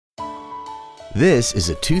This is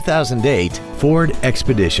a 2008 Ford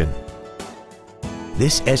Expedition.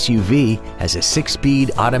 This SUV has a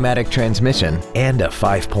 6-speed automatic transmission and a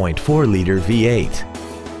 5.4-liter V8.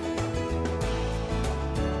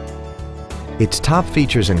 Its top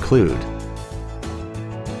features include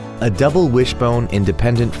a double wishbone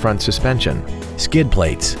independent front suspension, skid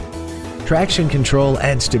plates, traction control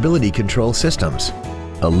and stability control systems,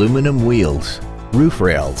 aluminum wheels, roof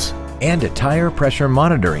rails, and a tire pressure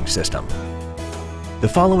monitoring system. The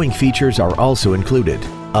following features are also included: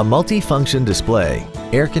 a multi-function display,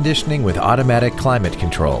 air conditioning with automatic climate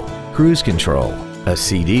control, cruise control, a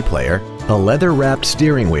CD player, a leather-wrapped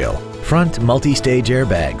steering wheel, front multi-stage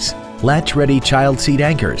airbags, latch-ready child seat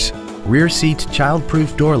anchors, rear seat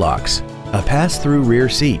child-proof door locks, a pass-through rear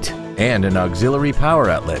seat, and an auxiliary power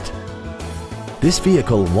outlet. This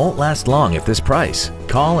vehicle won't last long at this price.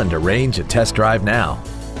 Call and arrange a test drive now.